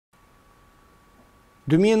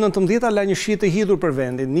2019 la një shi të hidhur për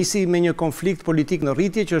vendin, nisi me një konflikt politik në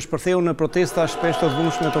rritje që është përtheu në protesta shpesh të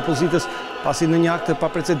vrullshme të opozitës, pasi në një akt pa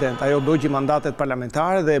precedent ajo dogji mandatet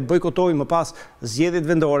parlamentare dhe bojkotoi më pas zgjedhjet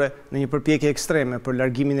vendore në një përpjekje ekstreme për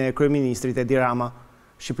largimin e kryeministrit Edi Rama.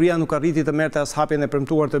 Shqipëria nuk arriti të merrte as hapjen e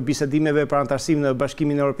premtuar të bisedimeve për antarësim në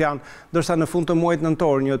Bashkimin Evropian, ndërsa në fund të muajit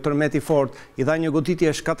nëntor një tërmeti fort i dha një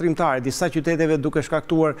goditje shkatrimtare disa qyteteve duke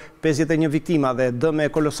shkaktuar 51 viktima dhe dëme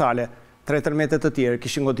kolosale. 3 tërmetet të tjerë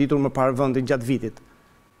kishin goditur më parë vendin gjatë vitit.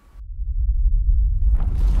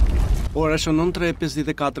 Ora është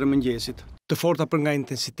 9:54 mëngjesit. Të forta për nga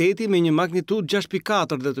intensiteti me një magnitudë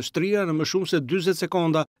 6.4 dhe të shtrira në më shumë se 40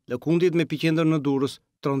 sekonda, lëkundjet me piqendër në Durrës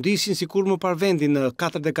trondisin sikur më parë vendin në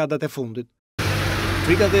 4 dekadat e fundit.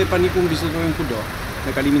 Frikat e paniku vizitojnë kudo.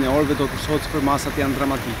 Me kalimin e orëve do të përshohet sipërmasat janë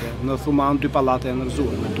dramatike. Në Thuman 2 pallate janë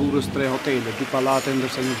rrëzuar, në Durrës 3 hotele, 2 pallate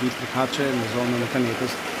ndërsa një vit trikaqe në zonën e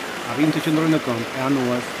Kanetës arrin të qëndrojnë në kënd e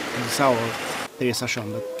anuar për disa orë derisa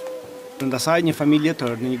shëmbët. Rënda saj një familje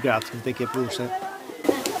tërë në një gratë vdekje prurse.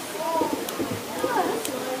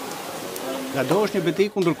 Gado është një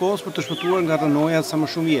betejë kundër kohës për të shpëtuar nga rënoja sa më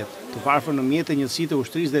shumë jetë. Të varfër në mjetë e njësitë e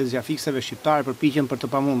ushtrisë dhe zjafikseve shqiptare përpiqen për të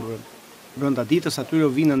pamundurën. Brenda ditës atyre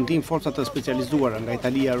u vinë në ndihmë forcat të specializuara nga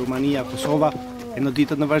Italia, Rumania, Kosova e në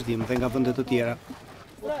ditët në vazhdim dhe nga vende të tjera.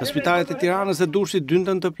 Në spitalet e Tiranës dhe Durrësit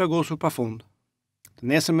dyndën të plagosur pafund. Të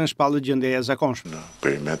nesërmen shpallët gjendja e jashtëzakonshme. Në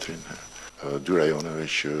perimetrin e 2 rajoneve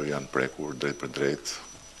që janë prekur drejt për drejt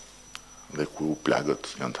dhe ku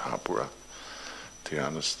plagët janë të hapura,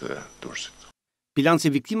 Tiranës dhe Durrësit. Bilanci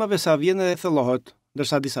i viktimave sa vjen dhe thellohet,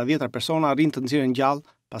 ndërsa disa dhjetra persona arrin të nxirren gjallë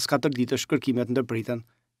pas 4 ditësh kërkimet ndërpriten.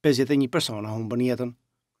 51 persona humbën jetën.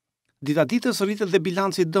 Dita ditës rritet dhe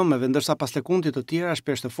bilanci i dëmeve, ndërsa pas lëkundjeve të tjera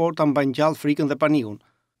shpesh të forta mbajnë gjallë frikën dhe panikun.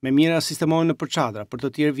 Me mira sistemohen në përçadra, për të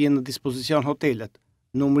tjerë vjen në dispozicion hotelet.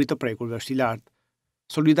 Numri të prekurve është i lartë.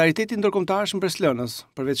 Solidariteti ndërkombëtar është mbreslënës,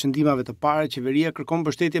 përveç ndihmave të para, qeveria kërkon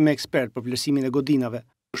mbështetje me ekspert për vlerësimin e godinave.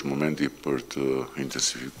 Është momenti për të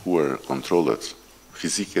intensifikuar kontrollet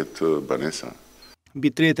fizike të banesave. Mbi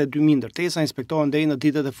 32.000 ndërtesa inspektohen deri në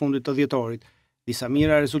ditët e fundit të dhjetorit. Disa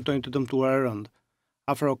mira rezultojnë të dëmtuara rënd.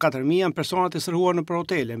 Afro 4.000 janë personat e sërhuar në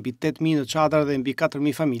hotele, mbi 8.000 në çadra dhe mbi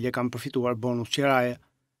 4.000 familje kanë përfituar bonus qiraje.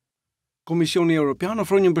 Komisioni Evropian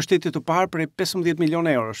ofron një mbështetje të parë për 15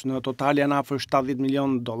 milionë eurosh, në total janë afër $70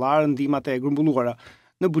 milionë ndihmat e grumbulluara.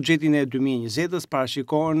 Në buxhetin e 2020-s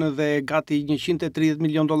parashikohen edhe gati $130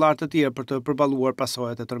 milionë të tjerë për të përballuar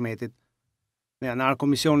pasojat e tërmetit. Në janar,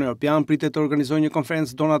 Komisioni Evropian pritet të organizojë një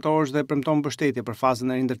konferencë donatorësh dhe premton mbështetje për fazën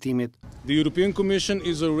e rindërtimit.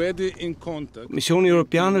 Komisioni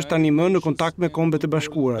Evropian është tani më në kontakt me Kombet e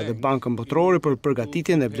Bashkuara dhe Bankën Botërore për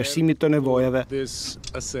përgatitjen e vlerësimit të nevojave.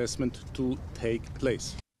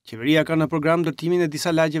 Qeveria ka në program ndërtimin e disa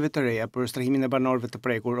lagjeve të reja për strahimin e banorëve të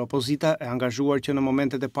prekur. Opozita e angazhuar që në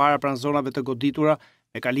momentet e para pranë zonave të goditura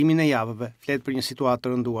me kalimin e javëve flet për një situatë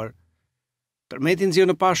të rënduar. Tërmeti nxjerr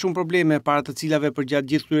në pas shumë probleme para të cilave përgjatë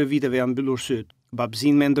gjithë këtyre viteve janë mbyllur syt.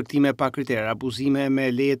 Babëzim me ndërtime pa kriter, abuzime me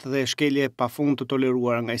letë dhe shkelje pafund të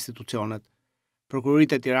toleruara nga institucionet.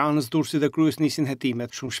 Prokuroritë e Tiranës, Durrësit dhe Kryes nisin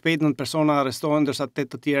hetimet. Shumë shpejt 9 persona arrestohen ndërsa 8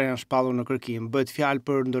 të tjera janë shpallur në kërkim. Bëhet fjalë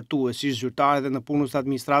për ndërtues, si zyrtarë dhe në punës të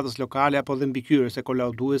administratës lokale apo dhe mbikëqyrës e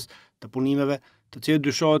kolaudues të punimeve, të cilët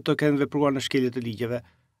dyshohet të kenë vepruar në shkelje të ligjeve.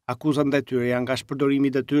 Akuzat ndaj tyre janë nga shpërdorimi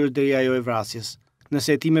i detyrës deri ajo e vrasjes.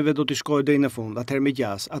 Nëse hetimeve do t'i shkojë deri në fund, atëherë me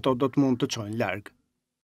gjas, ato do të mund të çojnë larg.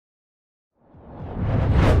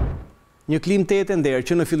 Një klim të jetë nder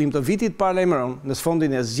që në fillim të vitit paralajmëron në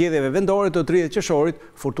sfondin e zgjedhjeve vendore të 30 qershorit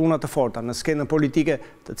fortuna të forta në skenën politike,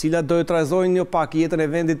 të cilat do të trajzojnë një pak jetën e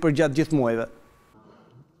vendit përgjatë gjithë muajve.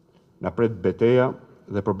 Na pret betejë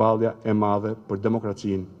dhe përballja e madhe për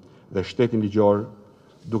demokracinë dhe shtetin ligjor,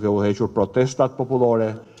 duke udhëhequr protestat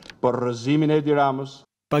popullore për rrëzimin e Edi Ramës.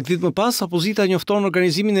 Pak ditë më pas, opozita njofton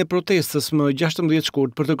organizimin e protestës më 16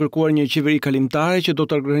 shkurt për të kërkuar një qeveri kalimtare që do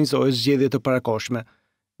të organizojë zgjedhje të parakohshme.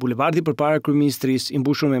 Bulevardi përpara kryeministrisë i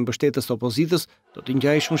mbushur me mbështetës të opozitës do të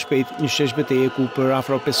ngjajë shumë shpejt një shesh betejë ku për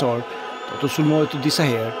afro 5 orë do të sulmohet të disa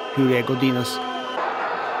herë hyrja e godinës.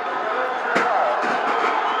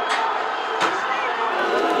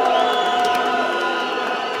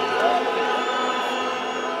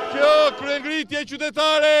 Kjo kryengritje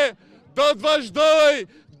qytetare do të vazhdoj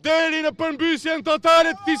deri në përmbysjen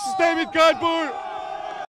totale të këtij sistemi të kalbur.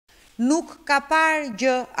 Nuk ka parë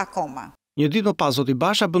gjë akoma. Një ditë më pas, zoti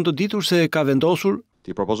Basha bën të ditur se ka vendosur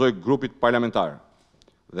t'i propozoj grupit parlamentar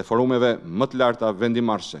dhe forumeve më të larta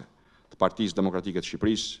vendimarrëse të Partisë Demokratike të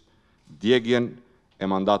Shqipërisë djegjen e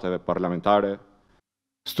mandateve parlamentare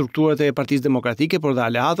Strukturat e Partisë Demokratike por dhe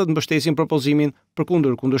aleatët mbështesin propozimin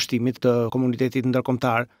përkundër kundërshtimit të komunitetit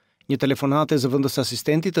ndërkombëtar. Një telefonate e zëvendës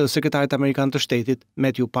asistentit të sekretarit amerikan të shtetit,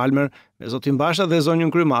 Matthew Palmer, me zotin Basha dhe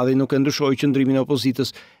zonjën Kryemadhi nuk e ndryshoi qëndrimin e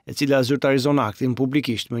opozitës, e cila zyrtarizon aktin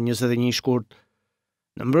publikisht më 21 shkurt.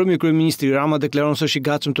 Në mbrëmje kryeministri Rama deklaron se është i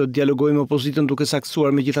gatshëm të dialogojë me opozitën, duke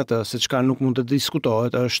saktuar megjithatë se çka nuk mund të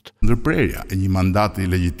diskutohet është ndërprerja e një mandati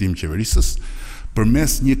legjitim qeverisës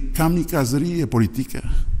përmes një kamikazërie politike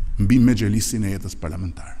mbi mexhelisin e jetës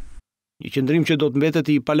parlamentare. Një qëndrim që do të mbetet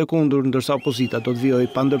i palëkundur, ndërsa opozita do të vijojë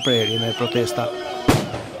pa ndërprerje me protesta.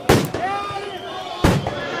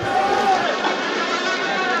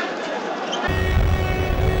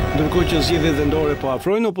 Ndërkohë që zgjedhjet vendore po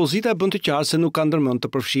afrojnë, opozita e bën të qartë se nuk ka ndërmend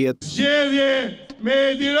të përfshihet. Zgjedhje me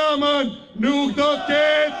Edi Ramën nuk do të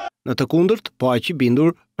ketë. Në të kundërt, po aq i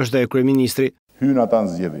bindur është dhe kryeministri. Hyn ata në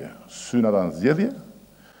zgjedhje, syn ata në zgjedhje.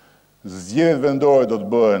 Zgjedhjet vendore do të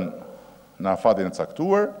bëhen në afatin e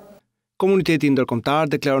caktuar. Komuniteti ndërkombëtar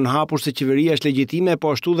deklaron hapur se qeveria është legjitime,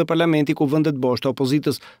 po ashtu dhe parlamenti ku vendet boshtë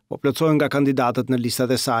opozitës po plotësohen nga kandidatët në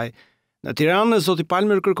listat e saj. Në Tiranë, zoti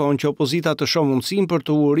Palmer kërkon që opozita të shohë mundësinë për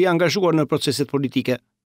të u riangazhuar në proceset politike.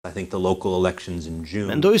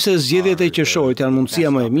 Mendoj se zgjedhjet e qershorit janë mundësia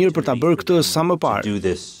më e mirë për ta bërë këtë sa më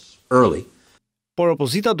parë. Por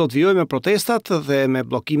opozita do të vijojë me protestat dhe me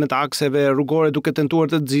bllokimet e akseve rrugore duke tentuar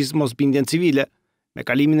të nxjisë mosbindjen civile. Me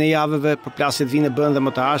kalimin e javëve, përplasjet vijnë bën dhe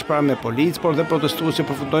më të ashpra me policë, por dhe protestuesit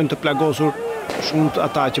përfundojnë të plagosur, shumë të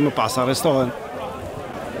ata që më pas arrestohen.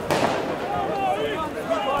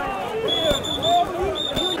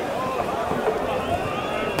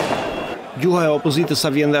 Gjuha e opozitës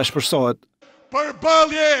sa vjen dhe shpërsohet.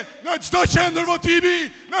 Përballje në çdo qendër votimi,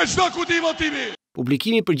 në çdo kuti votimi.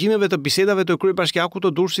 Publikimi i përgjimeve të bisedave të kryebashkiakut të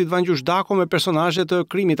Durrësit Vangjush Dako me personazhe të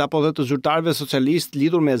krimit apo dhe të zyrtarëve socialist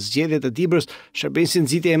lidhur me zgjedhjet e Dibrës shërben si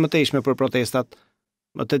nxitje e mëtejshme për protestat.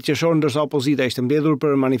 Më 8 qershor, ndërsa opozita ishte mbledhur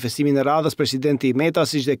për manifestimin e radhës, presidenti Meta,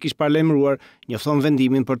 siç dhe kishte paralajmëruar, njofton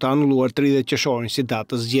vendimin për të anulluar 30 qershorin si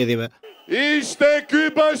datë të zgjedhjeve. Ishte ky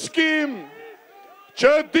bashkim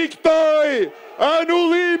që diktoi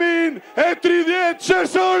anullimin e 30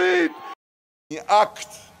 qershorit. Një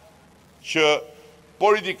akt që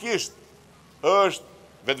politikisht është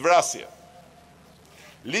vetvrasje.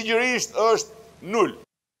 Ligjërisht është nul.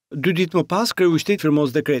 2 ditë më pas, kryeushteti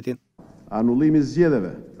firmos dekretin. Anullimi i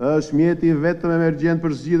zgjedhjeve është mjeti vetëm emergjent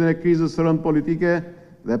për zgjidhjen e krizës së rëndë politike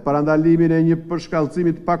dhe parandalimin e një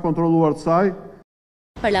përshkallëcimi të pakontrolluar të saj.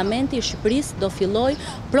 Parlamenti i Shqipërisë do filloj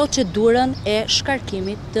procedurën e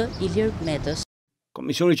shkarkimit të Ilir Metës.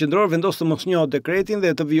 Komisioni Qendror vendos të mos njohë dekretin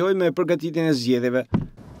dhe të vijojë me përgatitjen e zgjedhjeve.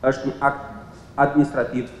 Është një akt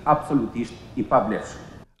administrativ absolutisht i pavlefshëm.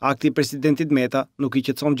 Akti i presidentit Meta nuk i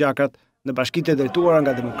qetëson gjakrat. Në bashkitë e drejtuara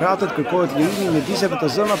nga demokratët kërkohet lirimi i mjediseve të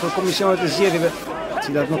zëna për komisionet e zgjedhjeve, të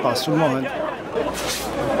cilat më pas sulmohen.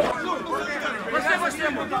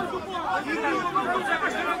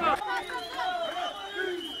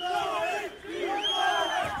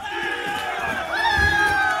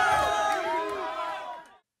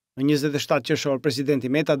 Në 27 qershor, presidenti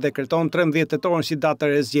Meta dekreton 13 tetorin si datë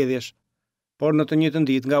të re zgjedhjesh. Por në të njëjtën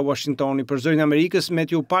ditë nga Washingtoni, për zërin e Amerikës,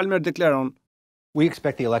 Matthew Palmer deklaron: We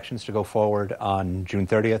expect the elections to go forward on June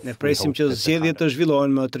 30th. Ne presim që zgjedhjet të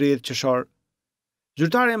zhvillohen më 30 qershor.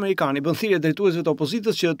 Zyrtari amerikan i bën thirrje drejtuesve të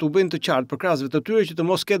opozitës që të u bëjnë të qartë përkrahësve të tyre që të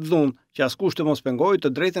mos ketë dhunë, që askush të mos pengojë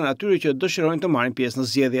të drejtën e atyre që dëshirojnë të marrin pjesë në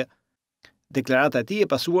zgjedhje. Deklarata e tij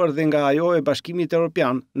e pasuar dhe nga ajo e Bashkimit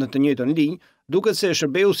Evropian në të njëjtën linjë, duket se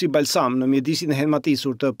shërbeu si balsam në mjedisin e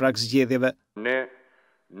helmatisur të prakzgjedhjeve. Ne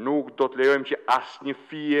nuk do të lejojmë që asnjë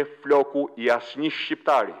fije floku i asnjë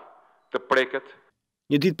shqiptari të preket.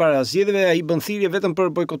 Një ditë para zgjedhjeve ai bën thirrje vetëm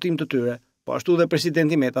për bojkotim të tyre, po ashtu dhe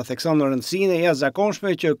presidenti Meta thekson në rëndësinë e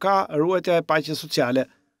jashtëzakonshme që ka ruajtja e paqes sociale.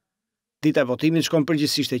 Dita e votimit shkon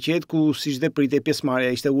përgjithsisht e qetë, ku siç dhe pritej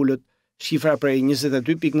pjesëmarrja ishte ulët. Shifra prej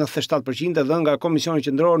 22.97% e dhënë nga Komisioni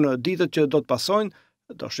Qendror në ditët që do të pasojnë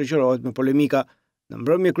do shoqërohet me polemika. Në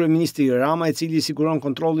mbrëmje kryeministri Rama, i cili siguron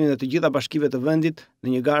kontrollin e të gjitha bashkive të vendit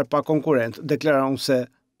në një garë pa konkurrent, deklaron se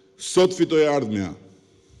sot fitoi ardhmja,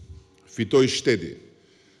 fitoi shteti,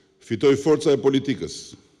 fitoi forca e politikës,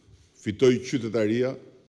 fitoi qytetaria.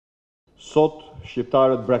 Sot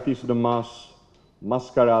shqiptarët braktisën në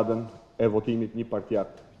maskaradën e votimit një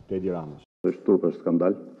partiak të Edi Ramës. Është turp, është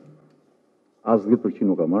skandal. As 10%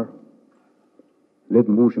 nuk ka marrë. Le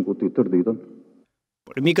të mbushin kuti tërë ditën.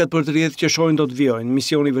 Polemikat për 30 qershorin do të vijojnë.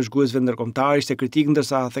 Misioni vëzhguesve ndërkombëtar ishte kritik,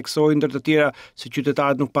 ndërsa theksoi ndër të tjera se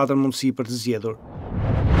qytetarët nuk patën mundësi për të zgjedhur.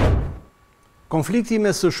 Konflikti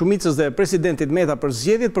mes shumicës dhe presidentit Meta për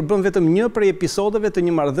zgjedhjet përbën vetëm një prej episodeve të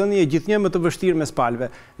një marrëdhënie gjithnjë më të vështirë mes palëve.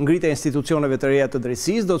 Ngritja e institucioneve të reja të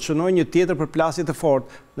drejtësisë do të shënojë një tjetër përplasje të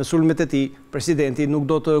fortë në sulmet e tij. Presidenti nuk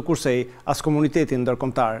do të kursejë as komunitetin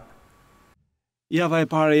ndërkombëtar. Java e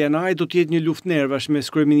parë e janarit do të jetë një luftë nervash mes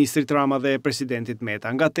kryeministrit Rama dhe presidentit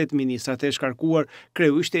Meta. Nga 8 ministrat e shkarkuar,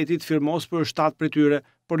 kreu i shtetit firmos për 7 prej tyre,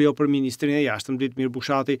 por jo për ministrin e jashtëm Ditmir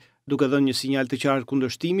Bushati, duke dhënë një sinjal të qartë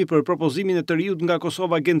kundërshtimi për propozimin e të riut nga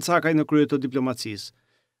Kosova Gen Cakaj në krye të diplomacisë.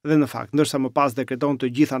 Dhe në fakt, ndërsa më pas dekreton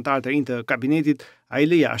të gjithë anëtarët e rinj të kabinetit, ai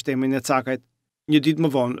lë jashtë emrin e Cakajt. Një ditë më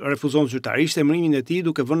vonë, refuzon zyrtarisht emërimin e tij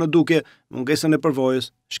duke vënë në duke mungesën e përvojës,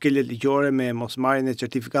 shkeljet ligjore me mosmarrjen e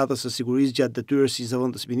certifikatës së sigurisë gjatë detyrës si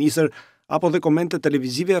zëvendës ministër, apo dhe komente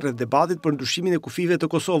televizive rreth debatit për ndryshimin e kufive të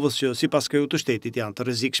Kosovës që sipas kreut të shtetit janë të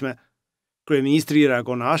rrezikshme. Kryeministri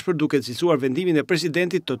reagon ashpër duke cilësuar vendimin e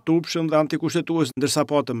presidentit të turpshëm dhe antikushtetues, ndërsa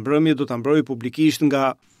po atë mbrëmje do ta mbrojë publikisht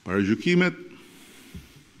nga paragjykimet,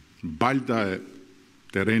 balta e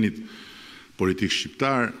terrenit politik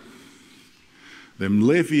shqiptar dhe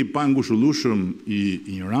mlefi i pangushullueshëm i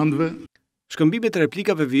ignorantëve. Shkëmbimet e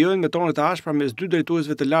replikave vijojnë me tone të ashpra mes dy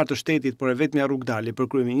drejtuesve të lartë të shtetit, por e vetmja rrugdalje për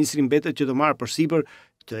kryeministrin mbetet që të marrë përsipër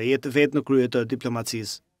të jetë vetë në krye të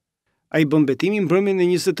diplomacisë. Ai bën betimin mbrëmjen e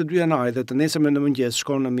 22 janarit dhe të nesërmen në mëngjes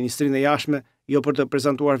shkon në Ministrinë e Jashtme, jo për të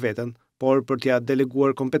prezantuar veten, por për t'ia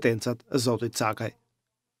deleguar kompetencat zotit Cakaj.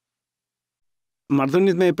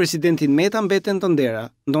 Marrëdhëniet me presidentin Meta mbeten të ndera,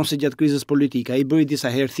 ndonse gjatë krizës politike ai bëri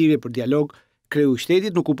disa herë thirrje për dialog, kreu i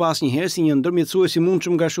shtetit nuk u pa asnjëherë si një ndërmjetësues i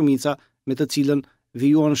mundshëm nga shumica, me të cilën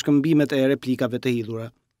vijuan shkëmbimet e replikave të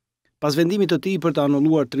hidhura. Pas vendimit të tij për të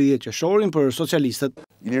anulluar 30 qershorin për socialistët,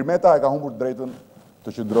 Ilir Meta e ka humbur drejtën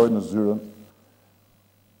të qëndrojë në zyrën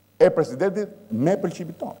e presidentit me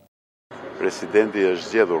pëlqimin tonë. Presidenti është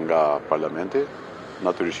zgjedhur nga parlamenti,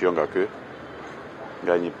 natyrisht jo nga ky,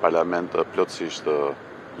 nga një parlament plotësisht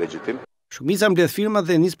legjitim. Shumica mbledh firmat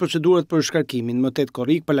dhe nis procedurat për shkarkimin. Më 8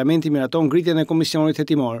 korrik, parlamenti miraton ngritjen e komisionit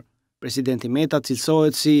hetimor. Presidenti Meta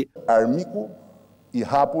cilësohet si armiku i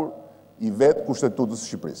hapur i vetë kushtetutës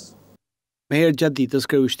së Shqipërisë. Me herë gjatë ditës,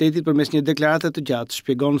 kreu i shtetit përmes një deklarate të gjatë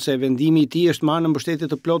shpjegon se vendimi i tij është marrë në mbështetje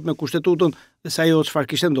të plotë me kushtetutën dhe se ajo çfarë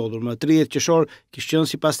kishte ndodhur më 30 qershor kishte qenë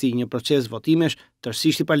sipas tij një proces votimesh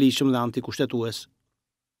tërësisht i paligjshëm dhe antikushtetues.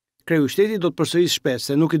 Kreu i shtetit do të përsërisë shpesh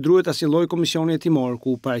se nuk i druhet asnjë lloj komisioni hetimor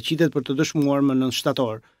ku paraqitet për të dëshmuar më 9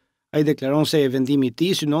 shtator. Ai deklaron se vendimi i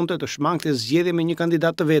tij synonte të shmangte zgjedhje me një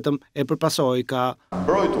kandidat të vetëm e përpasoi ka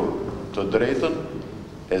mbrojtur të drejtën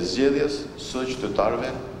e zgjedhjes së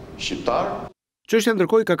qytetarëve shqiptar. Çështja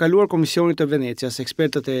ndërkohë ka kaluar Komisionit të Venecias,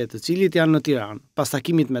 ekspertët e të cilit janë në Tiranë. Pas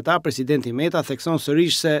takimit me ta, presidenti Meta thekson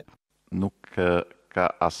sërish se nuk ka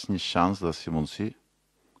asnjë shans dhe si mundësi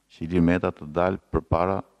që Ilir Meta të dalë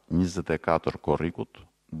përpara 24 korrikut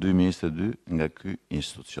 2022 nga ky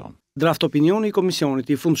institucion. Draft opinioni i Komisionit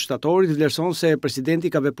i fundshstatorit vlerëson se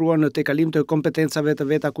presidenti ka vepruar në tejkalim të kompetencave të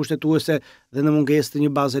veta kushtetuese dhe në mungesë të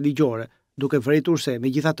një baze ligjore, duke vërejtur se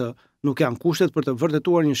megjithatë nuk janë kushtet për të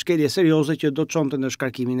vërtetuar një shkelje serioze që do të çonte në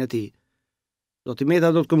shkarkimin e tij. Zoti Meta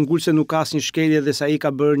do të këmbgul se nuk ka asnjë shkelje dhe sa ai ka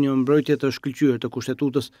bërë një mbrojtje të shkëlqyer të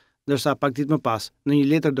kushtetutës, ndërsa pak ditë më pas, në një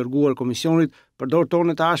letër dërguar komisionit, përdor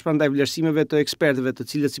tone të ashpra ndaj vlerësimeve të ekspertëve, të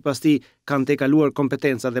cilët sipas tij kanë tejkaluar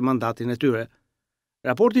kompetenca dhe mandatin e tyre.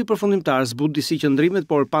 Raporti përfundimtar zbut disi qëndrimet,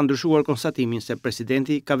 por pa ndryshuar konstatimin se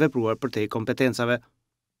presidenti ka vepruar përtej kompetencave.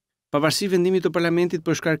 Pavarësisht vendimit të parlamentit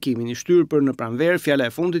për shkarkimin i shtyr për në pranverë, fjala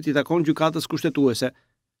e fundit i takon gjykatës kushtetuese.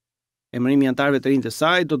 Emërimi i anëtarëve të rinj të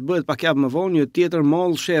saj do të bëhet pak javë më vonë një tjetër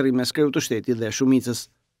moll sherrri mes kreut të shtetit dhe shumicës.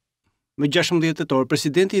 Më 16 tetor,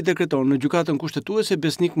 presidenti i dekreton në gjykatën kushtetuese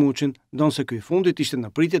Besnik Muçin, ndonse ky i fundit ishte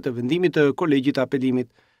në pritje të vendimit të kolegjit të apelimit,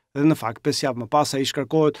 dhe në fakt 5 javë më pas ai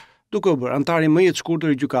shkarkohet, duke u bërë antari më i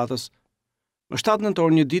shkurtër i gjykatës. Më 7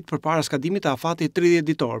 nëntor, një ditë përpara skadimit të afatit 30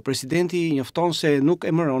 ditor, presidenti njofton se nuk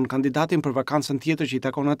emëron kandidatin për vakancën tjetër që i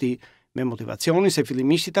takon atij, me motivacionin se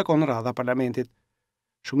fillimisht i takon radha parlamentit.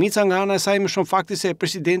 Shumica nga ana e saj më shumë fakti se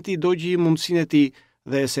presidenti dogji mundësinë e tij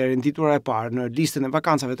dhe se renditura e parë në listën e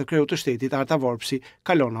vakancave të kreut të shtetit Arta Vorpsi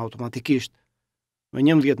kalon automatikisht. Më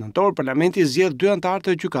 11 nëntor, parlamenti zgjedh 2 anëtarë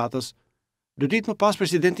të gjykatës. 2 ditë më pas,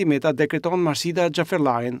 presidenti Meta dekreton Marsida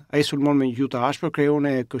Xhaferllarin, ai sulmon me një gjuhë të ashpër kreun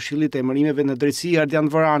e Këshillit të Emërimeve në Drejtësi Ardian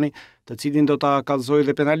Dvorani, të cilin do ta kallëzojë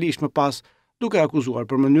dhe penalisht më pas, duke akuzuar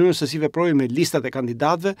për mënyrën se si veproi me listat e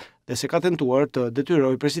kandidatëve dhe se ka tentuar të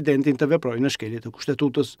detyrojë presidentin të veprojë në shkelje të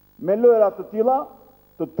kushtetutës. Me lëra të tilla,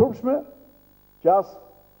 të turpshme, që as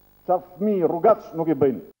fëmijë rrugatsh nuk i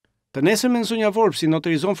bëjnë. Të nesërmen zonja Vorpsi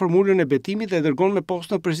notarizon formulën e betimit dhe dërgon me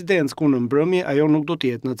postë në presidencë, ku në mbrëmje ajo nuk do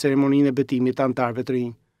të jetë në ceremoninë e betimit të anëtarëve të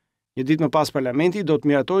rinj. Një ditë më pas parlamenti do të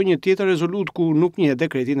miratojë një tjetër rezolut ku nuk njihet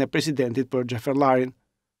dekretin e presidentit për Xhaferllarin.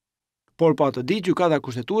 Por pa të ditë, gjykata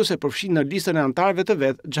kushtetuese përfshin në listën e antarëve të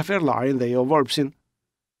vet Xhaferllarin dhe jo Vorpsin.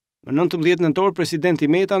 Në 19 nëntor, presidenti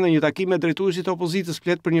Meta në një takim me drejtuesit e opozitës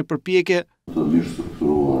flet për një përpjekje të mirë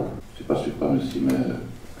strukturuar sipas pamësime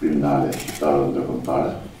kriminale shqiptare dhe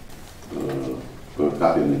ndërkombëtare për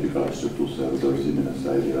kapjen e gjykatës kushtetuese dhe dorëzimin e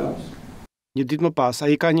saj Tiranës. Një ditë më pas,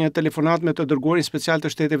 ai ka një telefonat me të dërguarin special të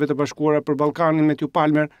Shteteve të Bashkuara për Ballkanin Matthew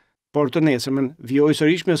Palmer, por të nesërmen vijoi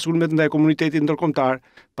sërish me sulmet ndaj komunitetit ndërkombëtar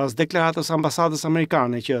pas deklaratës ambasadës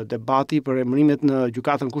amerikane që debati për emërimet në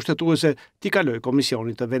gjykatën kushtetuese t'i kaloi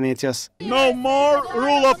Komisionit të Venecias. No more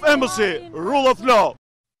rule of embassy, rule of law.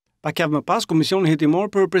 Pak javë më pas, Komisioni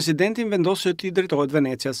Hetimor për presidentin vendos se t'i drejtohet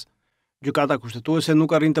Venecias. Gjykata kushtetuese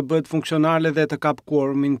nuk arrin të bëhet funksionale dhe të kap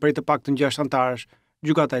quorumin prej të paktën 6 antarësh.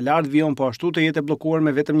 Gjykata e lartë vijon po ashtu të jetë bllokuar me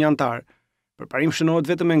vetëm një antar. Përparim shënohet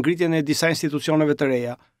vetëm me ngritjen e disa institucioneve të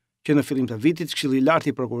reja, që në fillim të vitit Këshilli i Lartë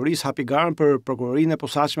i Prokurorisë hapi garën për Prokurorinë e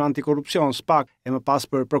Posaçme Antikorrupsion SPAK e më pas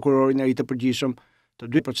për Prokurorin e ri të përgjithshëm. Të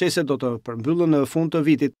dy proceset do të përmbyllen në fund të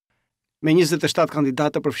vitit. Me 27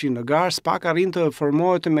 kandidatë të përfshirë në garë, SPAK arrin të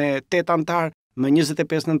formohet me 8 antar më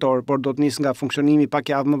 25 nëntor, por do të nis nga funksionimi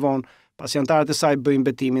pak javë më vonë, pasi antarët e saj bëjnë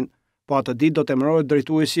betimin. Po atë ditë do të emërohet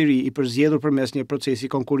drejtuesi i ri i përzgjedhur përmes një procesi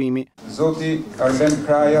konkurrimi. Zoti Arben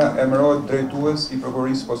Kraja emërohet drejtues i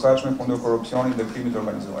Prokurorisë Posaçme kundër korrupsionit dhe krimit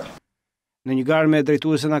organizuar. Në një garë me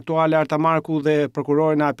drejtuesen aktuale Arta Marku dhe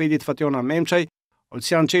prokurorin e apetit Fatjona Memçaj,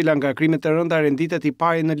 Olsian Çela nga krimet e rënda renditet i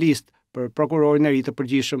pari në listë për prokurorin e ri të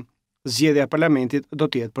përgjithshëm. Zgjedhja e parlamentit do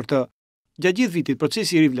të jetë për të. Gjatë gjithë vitit,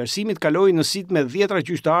 procesi i rivlerësimit kaloi në sit me 10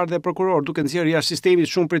 gjyqtarë dhe prokuror, duke nxjerrë jashtë sistemit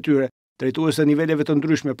shumë prej tyre. Drejtues të niveleve të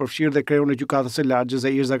ndryshme përfshirë dhe kreun e gjykatës së lartë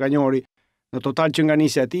Xhair Zakanyori. Në total që nga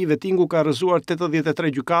nisja e tij, vetingu ka rrëzuar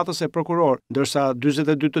 83 gjykatës e prokuror, ndërsa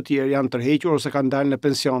 42 të tjerë janë tërhequr ose kanë dalë në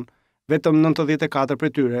pension. Vetëm 94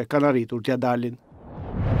 prej tyre kanë arritur t'ia dalin.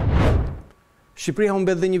 Shqipëria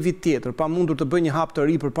humbet dhe një vit tjetër, pa mundur të bëjë një hap të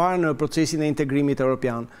ri përpara në procesin e integrimit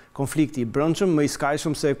evropian. Konflikti i brendshëm më i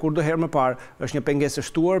skajshëm se kurdoherë më parë është një pengesë e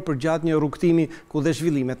shtuar përgjatë një rrugtimi ku dhe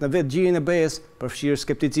zhvillimet në vetë gjirin e BE-s, përfshirë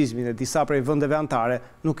skepticizmin e disa prej vendeve anëtare,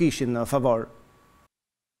 nuk ishin në favor.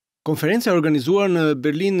 Konferenca e organizuar në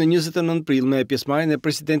Berlin në 29 prill me pjesëmarrjen e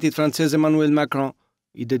presidentit francez Emmanuel Macron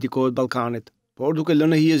i dedikohet Ballkanit, por duke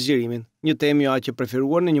lënë hije zgjerimin, një temë jo aq e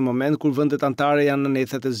preferuar në një moment kur vendet anëtare janë në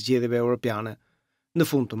nethet e zgjedhjeve europiane. Në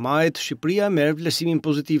fund të majit, Shqipëria merr vlerësimin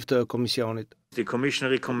pozitiv të Komisionit.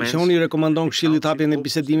 Komisioni rekomandon Këshillit hapjen e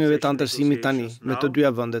bisedimeve të anëtarësimit tani me të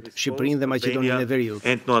dyja vendet, Shqipërinë dhe Maqedoninë e Veriut.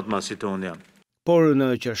 Por në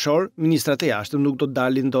qershor, ministrat e jashtëm nuk do të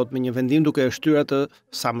dalin dot me një vendim duke e shtyr atë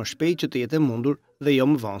sa më shpejt që të jetë mundur dhe jo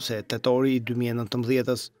më vonë se tetori i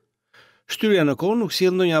 2019-s. Shtyrja në kohë nuk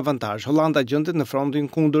sjell ndonjë avantazh. Hollanda gjendet në frontin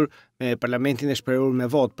kundër me parlamentin e shprehur me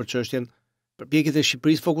votë për çështjen. Përpjekjet e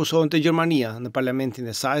Shqipërisë fokusohen te Gjermania, në parlamentin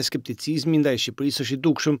e saj skepticizmi ndaj Shqipërisë është i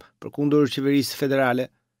dukshëm përkundër qeverisë federale.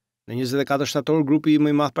 Në 24 shtator, grupi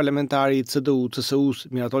më i madh parlamentar i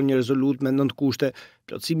CDU-CSU-s miraton një rezolut me 9 kushte,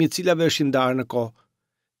 plotësimi i cilave është i ndarë në kohë.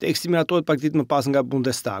 Teksti miratohet pak ditë më pas nga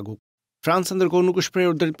Bundestagu. Franca ndërkohë nuk është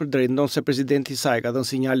shprehur drejt për drejt, ndonse presidenti i saj ka dhënë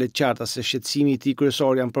sinjale të qarta se shqetësimi i tij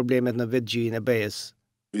kryesor janë problemet në vetë gjirin e BE-s.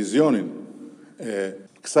 Vizionin e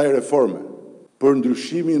kësaj reforme për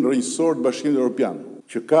ndryshimin rrënjësor të Bashkimit Evropian,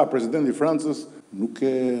 që ka presidenti i Francës, nuk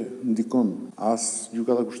e ndikon as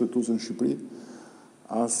gjykata kushtetuese në Shqipëri,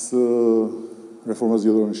 as reforma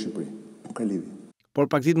zgjedhore në Shqipëri. Nuk ka lidhje. Por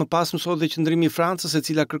pak ditë më pas mësohet dhe qëndrimi i Francës e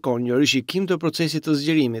cila kërkon një rishikim të procesit të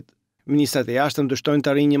zgjerimit. Ministrat e jashtëm dështojnë të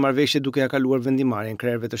arrijnë një marrëveshje duke ja kaluar vendimarrjen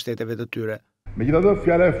krerëve të shteteve të tyre. Megjithatë,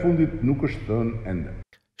 fjala e fundit nuk është thënë ende.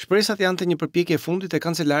 Shpresat janë të një përpjekje e fundit e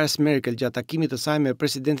kancelares Merkel gjatë takimit të saj me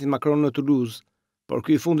presidentin Macron në Toulouse, por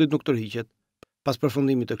ky i fundit nuk tërhiqet. Pas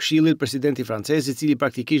përfundimit të Këshillit, presidenti francez, i cili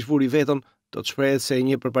praktikisht vuri veton, do të shprehet se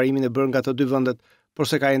një përparimin e bërë nga të dy vendet, por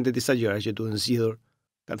se ka ende disa gjëra që duhen zgjidhur.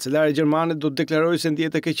 Kancelare gjermane do të deklarojë se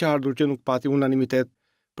ndihet e keqardhur që nuk pati unanimitet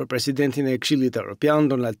për presidentin e Këshillit Evropian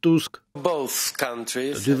Donald Tusk.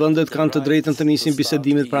 Të dy vendet kanë të drejtën të nisin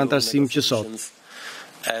bisedimet për anëtarësim që sot.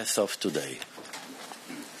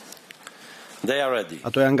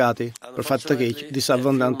 Ato janë gati, për fat të keq, disa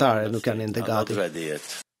vende anëtare nuk janë ende gati.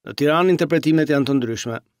 Në Tiranë interpretimet janë të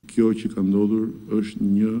ndryshme. Kjo që ka ndodhur është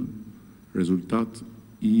një rezultat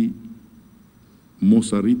i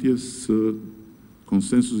mosarritjes së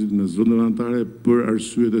konsensusit në vendeve anëtare për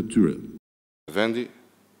arsyet e tyre. Vendi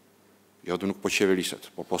jo të nuk po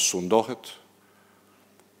qeveriset, por po sundohet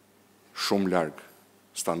shumë larg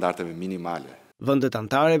standardeve minimale. Vendet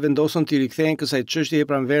anëtare vendosën të rikthehen kësaj çështjeje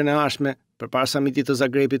pranverën e ardhshme përpara samitit të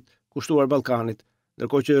Zagrebit, kushtuar Ballkanit,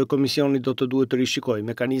 ndërkohë që Komisioni do të duhet të rishikojë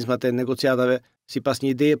mekanizmat e negociatave sipas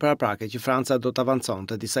një ideje paraprake që Franca do të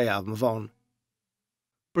avanconte disa javë më vonë.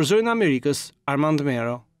 Për Zërin e Amerikës, Armand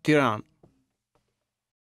Mero, Tiranë.